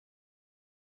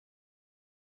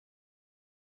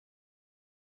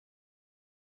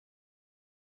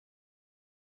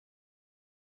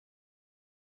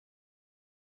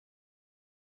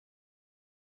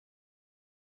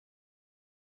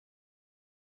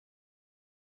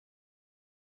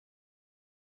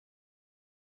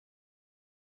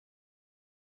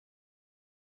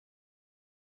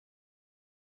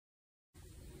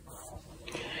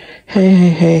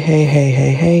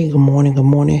Hey, good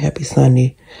morning, happy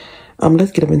Sunday.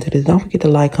 Let's get up into this. Don't forget to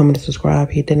like, comment, and subscribe.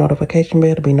 Hit the notification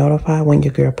bell to be notified when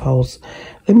your girl posts.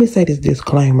 Let me say this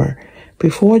disclaimer.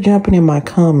 Before jumping in my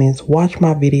comments, watch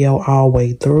my video all the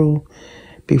way through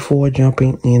before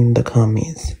jumping in the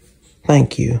comments.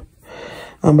 Thank you.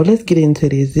 But let's get into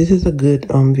this. This is a good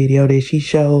video that she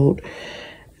showed,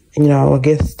 I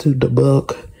guess to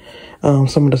debunk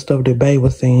some of the stuff that Bae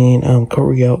was saying,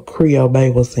 Creole Bae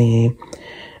was saying.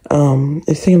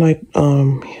 It seemed like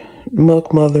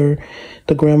Muck Mother,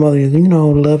 the grandmother, is,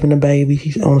 loving the baby.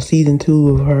 She's on season 2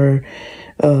 of her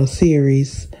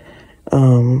series.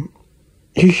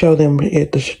 She showed them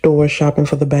at the store shopping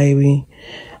for the baby.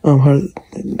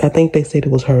 I think they said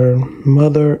it was her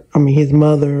mother, his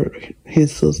mother,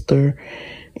 his sister,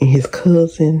 and his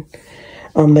cousin.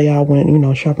 They all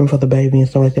went, shopping for the baby and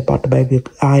stuff like that. They bought the baby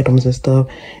items and stuff.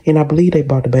 And I believe they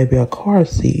bought the baby a car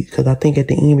seat. Because I think at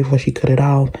the end, before she cut it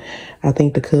off, I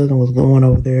think the cousin was going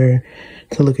over there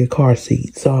to look at car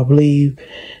seats. So I believe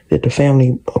that the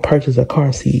family purchased a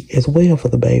car seat as well for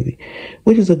the baby,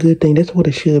 which is a good thing. That's what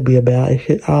it should be about. It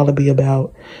should all be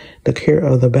about the care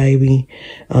of the baby,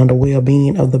 the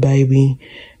well-being of the baby,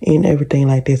 and everything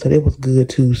like that. So that was good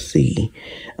to see.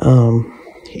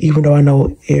 Even though I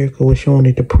know Erica was showing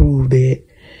it to prove that,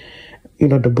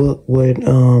 the book would,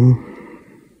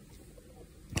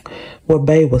 what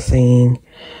Bae was saying.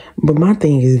 But my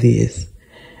thing is this,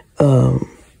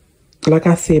 like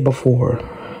I said before,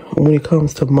 when it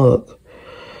comes to Muck,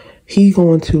 he's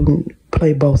going to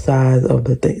play both sides of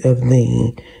the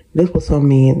thing. This was some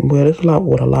men, well, that's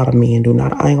what a lot of men do.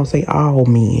 Not, I ain't gonna say all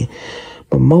men,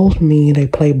 but most men, they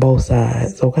play both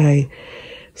sides, okay?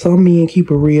 Some men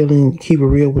keep it real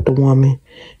with the woman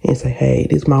and say, hey,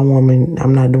 this is my woman,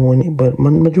 I'm not doing it. But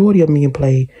majority of men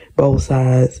play both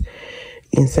sides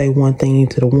and say one thing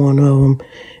to the one of them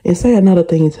and say another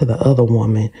thing to the other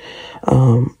woman.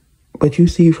 But you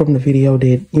see from the video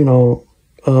that,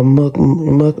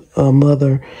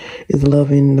 mother is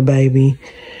loving the baby.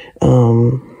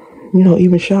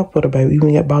 Even shop for the baby,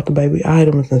 even bought the baby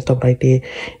items and stuff like that.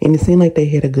 And it seemed like they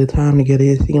had a good time together.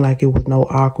 It seemed like it was no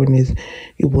awkwardness.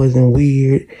 It wasn't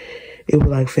weird. It was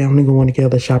like family going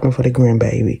together shopping for the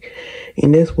grandbaby.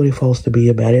 And that's what it's supposed to be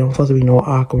about. It don't supposed to be no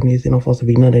awkwardness. It don't supposed to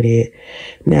be none of that.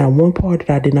 Now, one part that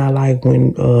I did not like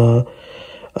when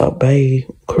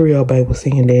Creole Bae was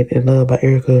saying that in Love by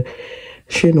Erica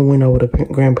shouldn't have went over to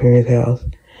grandparents' house.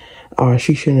 Or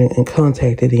she shouldn't have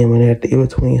contacted them and that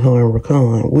between her and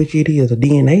Rakan, which it is. A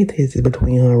DNA test is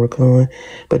between her and Rakan.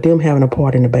 But them having a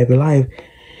part in the baby life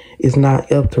is not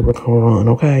up to Rakan,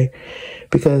 okay?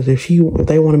 Because if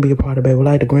they want to be a part of the baby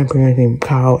life, the grandparents can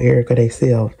call Erica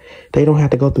themselves. They don't have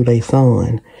to go through their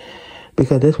son.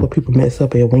 Because that's what people mess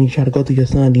up at. When you try to go through your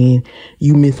son, then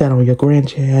you miss out on your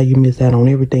grandchild. You miss out on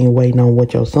everything waiting on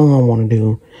what your son want to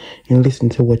do. And listen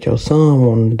to what your son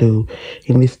want to do.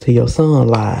 And listen to your son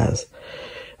lies.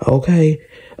 Okay?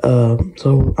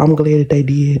 So I'm glad that they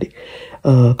did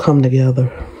come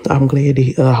together. I'm glad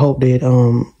that, I hope that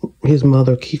his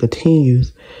mother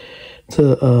continues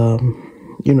to,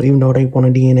 even though they want a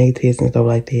DNA test and stuff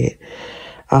like that,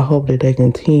 I hope that they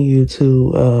continue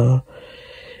to,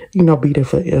 be there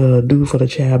for, do for the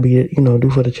child, do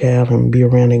for the child and be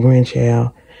around their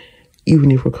grandchild,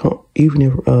 even if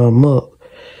Muck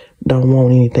don't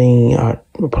want anything or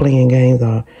playing games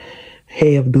or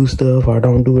do stuff or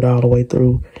don't do it all the way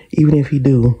through. Even if he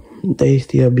do, they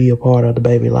still be a part of the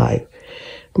baby life.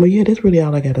 But yeah, that's really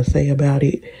all I got to say about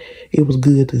it. It was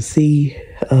good to see.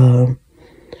 I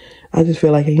just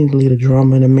feel like I need to leave the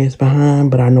drama and the mess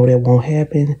behind, but I know that won't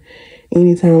happen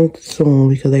anytime soon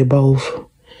because they both,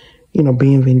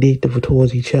 being vindictive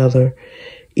towards each other.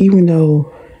 Even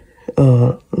though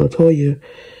LaToya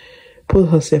put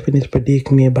herself in this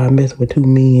predicament by messing with two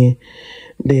men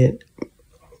that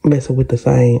messing with the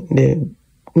same, that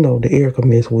Erica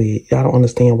messed with. I don't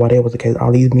understand why that was the case.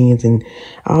 All the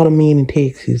men in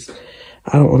Texas,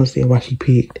 I don't understand why she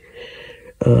picked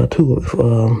two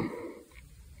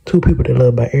people that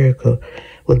loved by Erica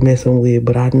was messing with,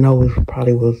 but I know it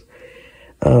probably was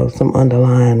some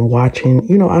underlying watching,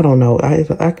 I don't know.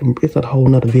 It's a whole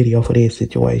nother video for this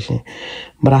situation,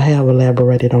 but I have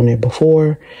elaborated on it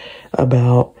before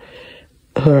about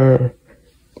her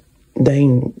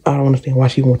dating. I don't understand why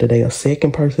she wanted to date a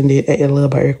second person that Love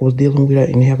by Erica was dealing with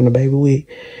and having a baby with,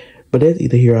 but that's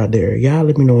either here or there. Y'all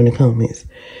let me know in the comments.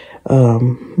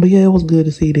 But yeah, it was good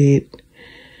to see that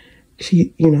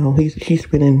she's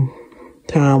spending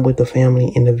time with the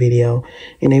family in the video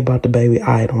and they bought the baby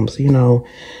items, to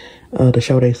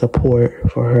show their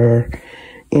support for her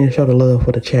and to show the love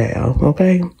for the child,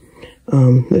 okay?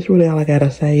 That's really all I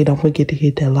gotta say. Don't forget to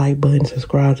hit that like button,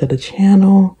 subscribe to the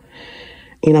channel.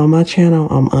 You know, my channel,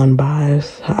 I'm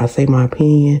unbiased. I say my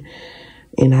opinion,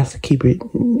 and I keep it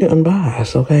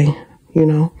unbiased, okay? You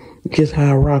know, just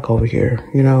how I rock over here,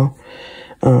 you know?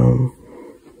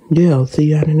 Yeah, I'll see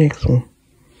you on the next one.